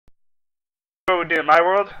we're doing my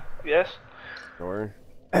world? Yes. Sure.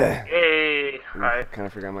 Hey. Alright. Kind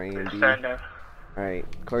of forgot my AMD. Sign down. Alright,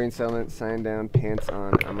 chlorine settlement, sign down, pants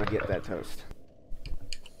on. I'm gonna get that toast.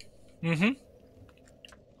 Mm-hmm.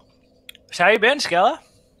 So how you been, Skella?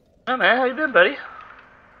 Oh man, how you been, buddy?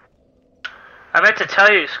 I meant to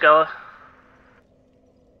tell you, Skella.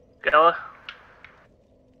 Skella?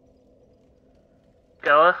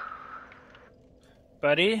 Skella?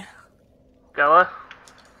 Buddy? Skella?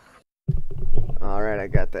 Alright, I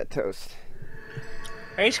got that toast.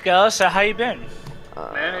 Hey, Skella, so how you been? Man,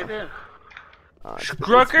 how you been?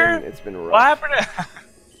 Scrooker? It's been rough. What happened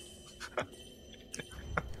to...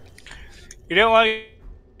 You didn't want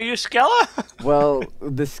to use Skella? Well,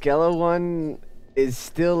 the Skella one is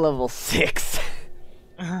still level 6.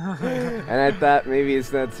 And I thought maybe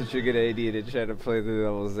it's not such a good idea to try to play through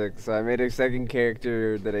level 6. So I made a second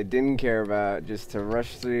character that I didn't care about just to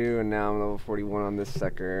rush through, and now I'm level 41 on this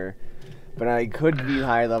sucker. But I could be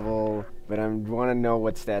high level, but I want to know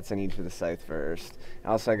what stats I need for the scythe first.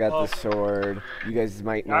 Also, I got the sword. You guys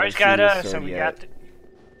might not have seen the sword yet.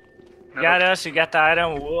 You got us, you got the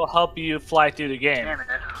item, we'll help you fly through the game. Yeah, man.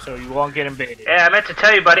 So you won't get invaded. Yeah, I meant to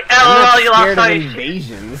tell you, buddy. I'm not LOL, you lost scared all of your shit.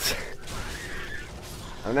 invasions.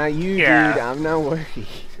 I'm not you, Yeah. dude. I'm not worried.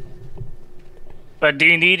 But do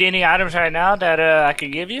you need any items right now that I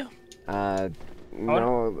could give you?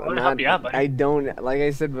 No, I wanna help you out, buddy. I don't, like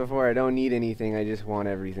I said before, I don't need anything, I just want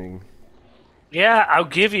everything. Yeah, I'll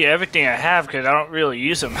give you everything I have because I don't really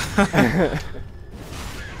use them.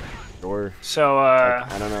 Sure. So, I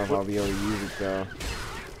don't know if I'll be able to use it though.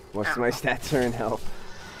 Most of my stats are in health.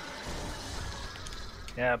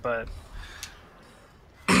 yeah, but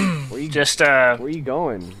Where you, just, where are you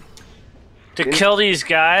going? to kill these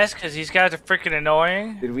guys because these guys are freaking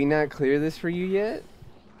annoying. Did we not clear this for you yet?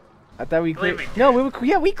 I thought we cleared. we did. No,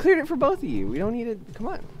 we cleared it for both of you. We don't need it. Come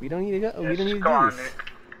on, we don't need to go. We don't need to do this.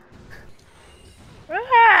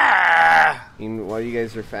 Ah! And while you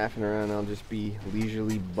guys are faffing around, I'll just be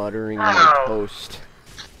leisurely buttering Ow. my toast.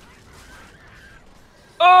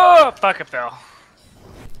 Oh, fuck, it fell.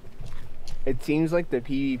 It seems like the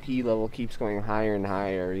PvP level keeps going higher and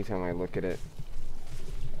higher every time I look at it.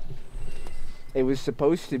 It was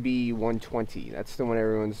supposed to be 120. That's the one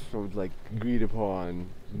everyone's sort of like agreed upon.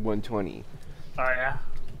 120. Oh, yeah.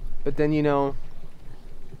 But then, you know,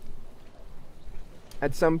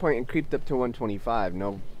 at some point it creeped up to 125.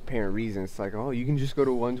 No apparent reason. It's like, oh, you can just go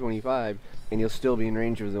to 125 and you'll still be in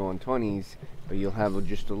range of the 120s, but you'll have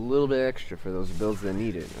just a little bit extra for those builds that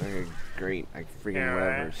need it. Okay, great. I freaking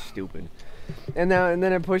whatever. Right. Stupid. And then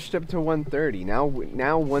it pushed up to 130. Now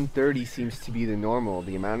 130 seems to be the normal.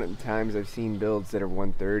 The amount of times I've seen builds that are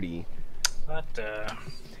 130. What the...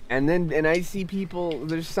 And I see people,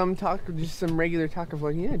 there's some talk, just some regular talk of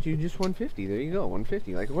like, yeah, dude, just 150. There you go,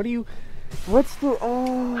 150. Like, what's the,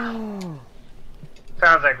 oh.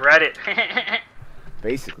 Sounds like Reddit.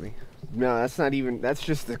 Basically. No, that's not even, that's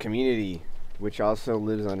just the community, which also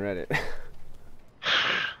lives on Reddit.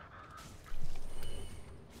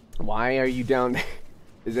 Why are you down there?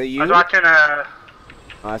 Is that you? I was watching Oh,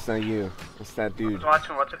 that's not you. It's that I dude. was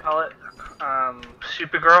watching, what's it called?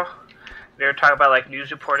 Supergirl. They were talking about like news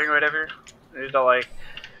reporting or whatever. There's all like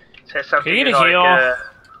said something. Can you get a like, heal?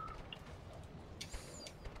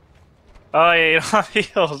 Oh, yeah, you don't have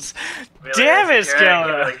heals. really, Damn it, yeah, I can't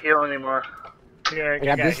Skella! really heal anymore. Here, I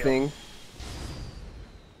got this thing.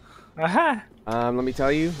 Uh-huh. Let me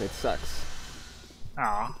tell you, it sucks.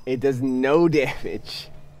 Aw. It does no damage.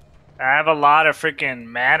 I have a lot of freaking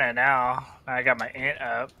mana now. I got my int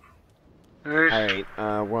up. Alright,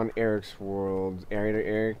 we're on Eric's world.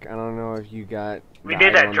 Eric, I don't know if you got. We the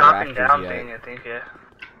did item that on the dropping rafters down yet. thing, I think, yeah.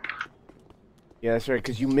 Yeah, that's right,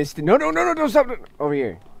 because you missed it. No, don't stop. Over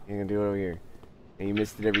here. You're gonna do it over here. And you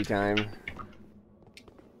missed it every time.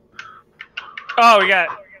 Oh, we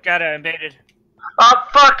got invaded. Oh,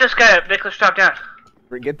 fuck this guy. Nicholas, drop down.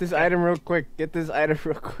 Get this item real quick. Get this item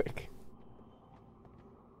real quick.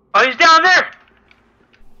 Oh, he's down there!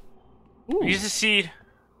 Ooh. Use the seed.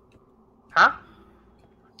 Huh?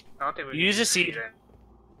 I don't think we Use can a seed.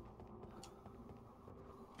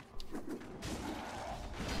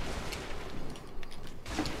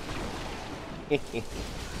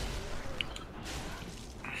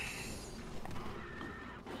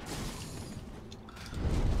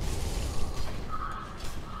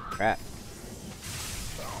 Crap.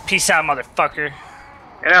 Peace out, motherfucker.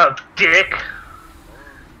 You know, dick.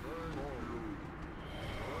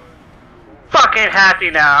 Fucking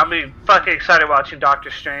happy now. I'm being fucking excited watching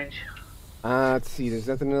Doctor Strange. Let's see. There's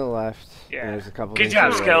nothing to the left. Yeah. And there's a couple. Good things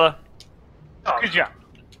job, to the Skella. right. Oh, Good job.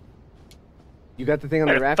 You got the thing on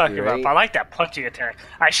Way the to rafter, fuck him right? up. I like that punching attack.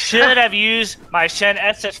 I should have used my Shen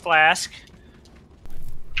Estus flask.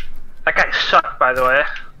 That guy sucked, by the way.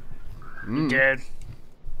 Mm. Did.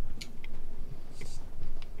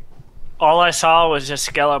 All I saw was just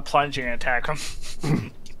Skella plunging and attack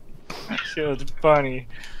him. That shit was funny.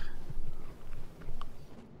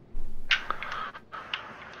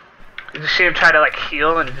 You just see him try to like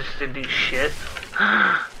heal and it just didn't do shit.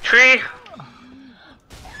 Tree!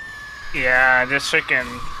 Yeah, just freaking.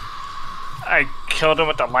 I killed him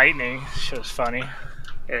with the lightning. Shit was funny.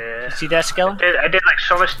 Yeah. You see that, Skella? I did like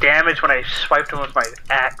so much damage when I swiped him with my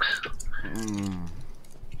axe.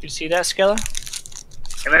 You see that, Skella?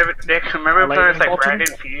 Remember, Nick, remember Lightning playing like bolt him?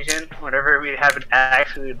 Dragon Fusion? Whenever we'd have an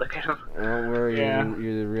axe, we'd look at him. Don't worry, Yeah.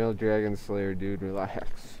 you're the real Dragon Slayer, dude.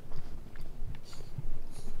 Relax.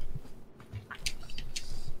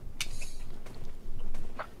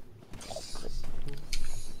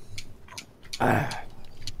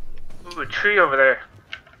 Ooh, a tree over there.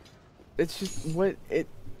 It's just what it.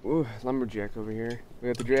 Ooh, lumberjack over here. We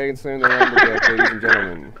got the Dragon Slayer and the lumberjack, ladies and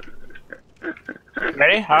gentlemen.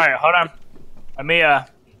 Ready? Alright, hold on. Let me,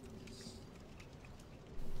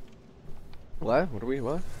 What? What are we?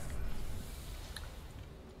 What?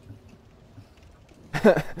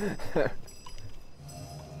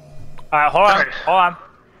 Alright, hold on. Hold on.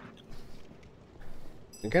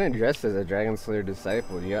 You're kind of dressed as a Dragon Slayer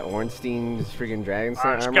disciple. You got Ornstein's freaking Dragon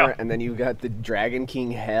Slayer Let's armor, go. and then you got the Dragon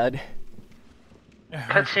King head.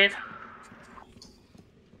 Cutscene.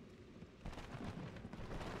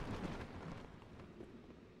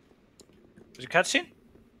 Was it cutscene?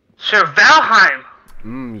 Sir Valheim!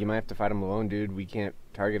 You might have to fight him alone, dude. We can't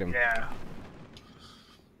target him. Yeah.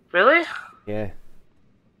 Really? Yeah.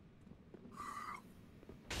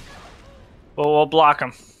 Well, we'll block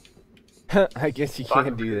him. I guess you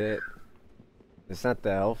can't do that. It's not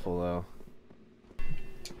that helpful, though.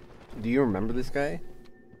 Do you remember this guy?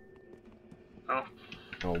 Oh.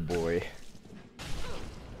 Oh boy.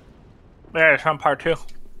 Yeah, it's on part 2.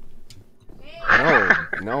 No,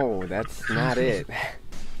 no, that's not it.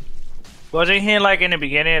 Wasn't he like in the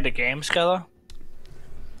beginning of the game, Skella?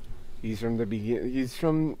 He's from the begin. He's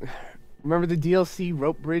from. Remember the DLC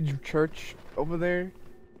Rope Bridge Church over there?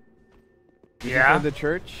 You Yeah. The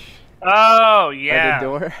church Oh, by yeah. the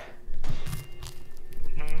door.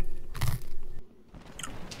 Mhm.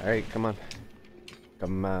 All right, come on.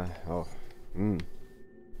 Come. Oh.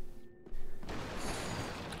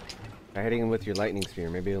 Try hitting him with your lightning spear.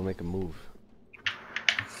 Maybe it'll make a move.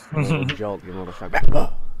 A little jolt. Give him a little shock back.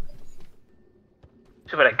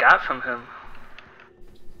 See what I got from him.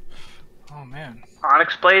 Oh, man.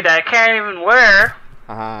 Onyx blade that I can't even wear.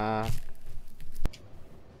 Haha.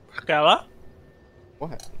 Skella?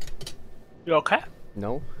 What? You okay?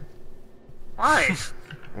 No. Why?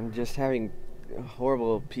 I'm just having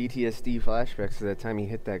horrible PTSD flashbacks to that time he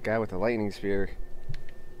hit that guy with a lightning spear.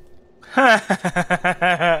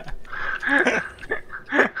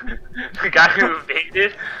 The guy who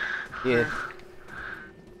invaded? Yeah.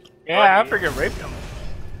 Yeah, I freaking raped him.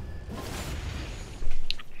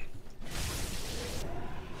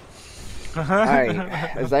 Alright,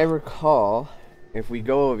 as I recall, if we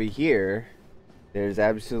go over here, there's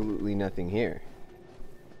absolutely nothing here.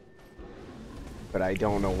 But I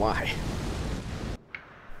don't know why.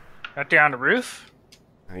 Got down the roof?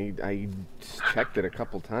 I checked it a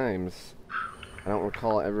couple times. I don't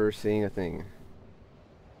recall ever seeing a thing.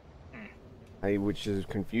 Which is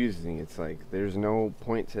confusing. It's like, there's no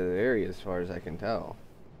point to the area as far as I can tell.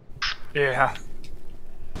 Yeah.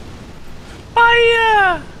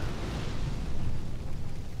 Fire!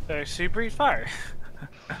 So you breathe fire.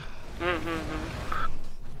 I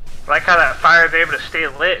like how that fire is able to stay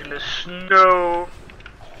lit in the snow.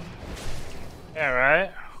 Yeah,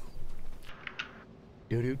 right?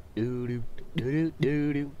 Doo doo doo doo doo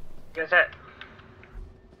doo doo. Guess that?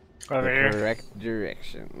 Over The here. correct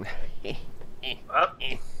direction. Up.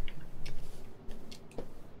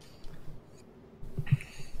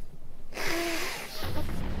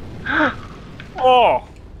 Oh!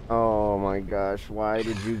 Oh my gosh, why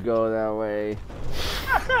did you go that way?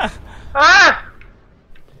 Ah!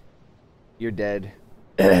 You're dead.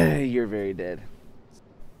 You're very dead.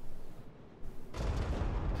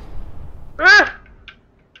 Ah!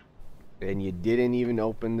 And you didn't even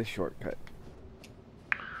open the shortcut.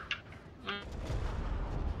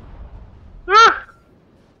 Ah!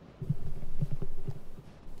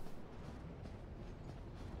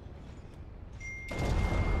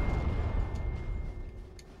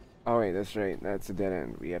 Oh wait, that's right. That's a dead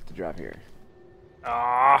end. We have to drop here.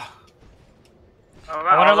 Ah. Oh, I'm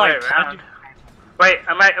I wanna, all the way like, around. Wait,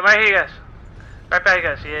 am I here, guys? Right back,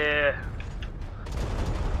 guys. Yeah.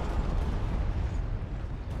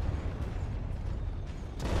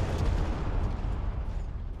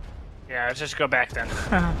 Yeah, let's just go back then.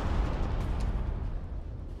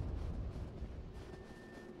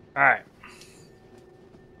 Alright.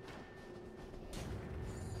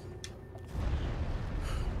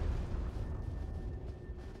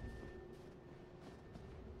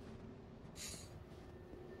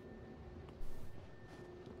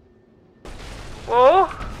 Whoa!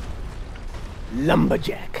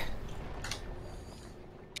 Lumberjack.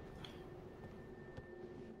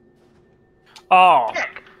 Oh!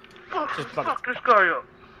 Heck! Just Fuck this guy up.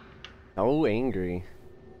 Oh, angry.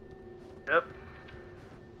 Yep.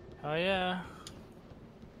 Oh yeah.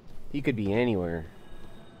 He could be anywhere.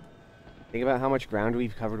 Think about how much ground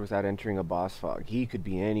we've covered without entering a boss fog. He could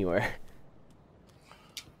be anywhere.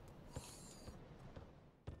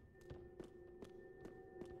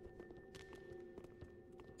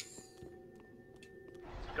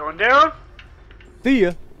 Going down? See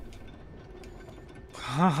ya.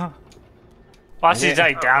 Watch he's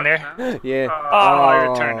like down there. Yeah. Oh, you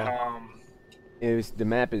returned home. It was, the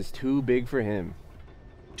map is too big for him.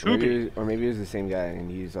 Too big. Or maybe it was the same guy, and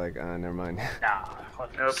he's like, never mind. Nah.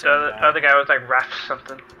 Nope, the other guy was like wrapped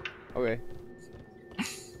something. Okay.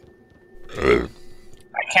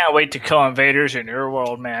 I can't wait to kill invaders in your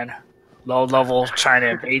world, man. Low level trying to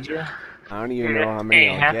invade you. I don't even know how many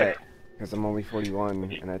Ain't I'll happening. get, because I'm only 41,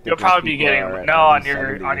 and I think You'll most probably be people getting are at on least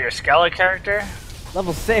your 70. Skella character.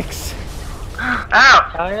 Level 6.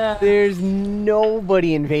 Ow! Oh yeah. There's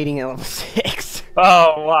nobody invading at level 6.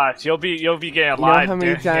 Oh, watch. You'll be getting You know live. how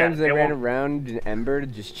many dude. times Yeah, I they ran won't- around in Ember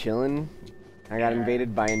just chilling? I got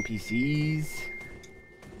invaded by NPCs.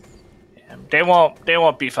 They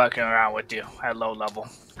won't be fucking around with you at low level.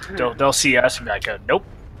 They'll see us and be like, nope.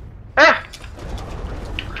 Ah!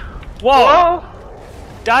 Whoa! Whoa!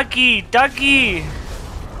 Ducky!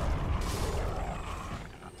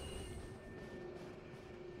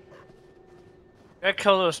 Gotta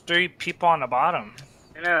kill those 3 people on the bottom.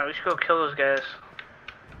 You know, we should go kill those guys.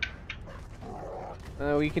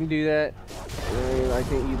 We can do that. I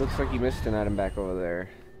think he looks like he missed an item back over there.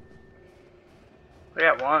 We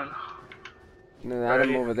got one. No, the item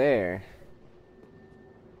Right. over there.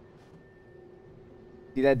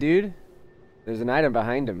 See that dude? There's an item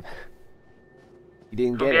behind him. You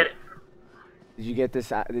didn't Go get get it. Did you get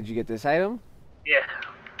this? Did you get this item? Yeah.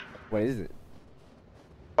 What is it?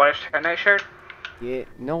 Flash Night shirt? Yeah.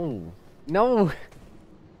 No. No.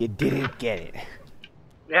 You didn't get it.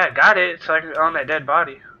 Yeah, I got it. It's like on that dead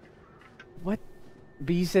body. What?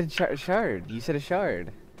 But you said shard. You said a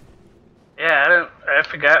shard. Yeah, I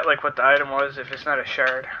forgot like what the item was if it's not a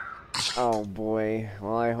shard. Oh boy.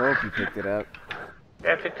 Well, I hope you picked it up.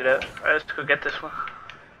 Yeah, I picked it up. Alright, let's go get this one.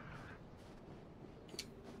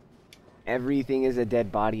 Everything is a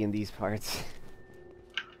dead body in these parts.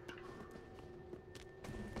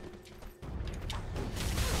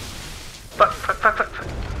 Fuck.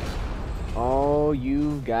 Oh,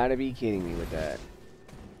 you've got to be kidding me with that.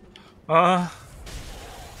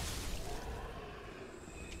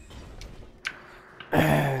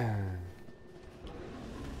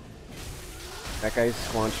 That guy's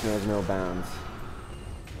squanch knows no bounds.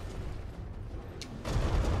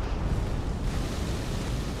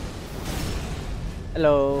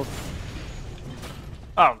 Hello.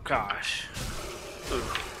 Oh gosh.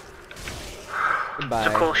 Goodbye.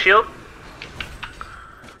 It's a cool shield.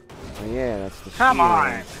 Oh yeah, that's the Come shield.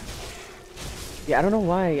 on. Yeah, I don't know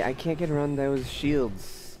why I can't get around those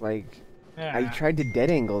shields. Like, Yeah. I tried to dead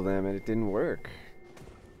angle them and it didn't work.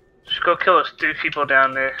 Just go kill those 3 people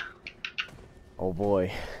down there. Oh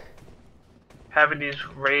boy. Having these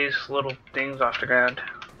raised little things off the ground.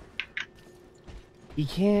 He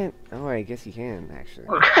can't. Oh, I guess he can actually.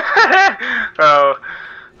 Oh,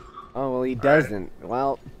 Oh well, he doesn't.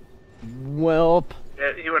 Well, welp.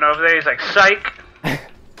 yeah, he went over there. He's like, psych.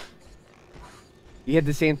 He had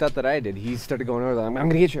the same thought that I did. He started going over there. I'm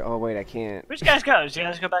gonna get you. Oh wait, I can't. Which guys go? Did you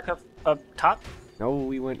guys go back up top? No,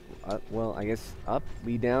 we went up. Well, I guess up,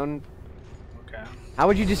 we down. Okay. How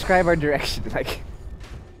would you describe our direction? Like,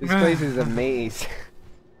 this place is a maze.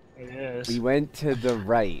 It is. We went to the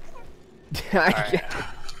right. Alright.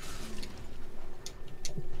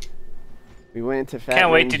 We went to Fat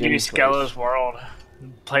Can't wait Man to do Jim's Skella's world.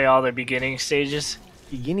 Play all the beginning stages. place.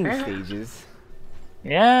 Beginning stages.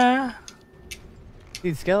 Yeah.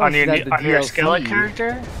 Dude, Skella On your said the on your DLC. Skella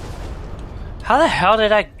character? How the hell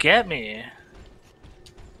did that get me?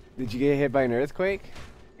 Did you get hit by an earthquake?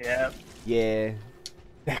 Yeah. Yeah.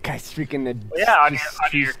 That guy's freaking the. Yeah, on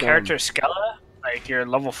just your true character Skella, like your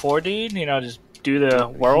level 4 dude, you know, just do the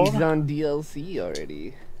world. He's on DLC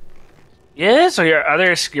already. Yeah, so your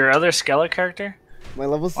other Skella character? My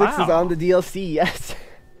level 6 is Wow. on the DLC, yes.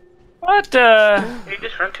 What You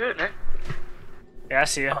just run to it, man. Yeah, I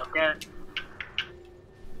see you. Oh, yeah.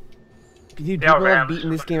 Dude, Yeah, people have Rams. beaten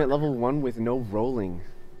this game at level 1 with no rolling.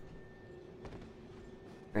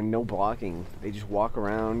 And no blocking. They just walk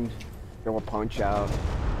around, throw a punch out.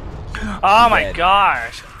 Oh my Dead.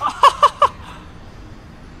 gosh.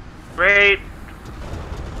 Great.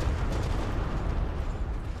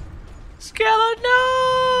 Skella,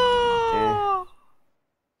 no! Eh.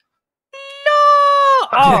 No!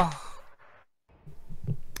 Oh.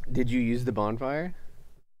 Did you use the bonfire?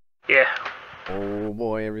 Yeah. Oh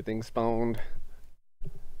boy, everything spawned.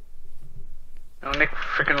 Oh, Nick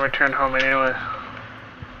freaking returned home anyway.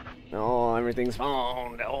 Oh, everything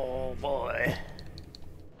spawned. Oh boy.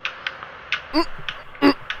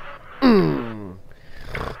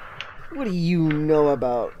 What do you know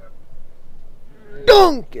about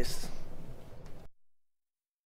Donkus?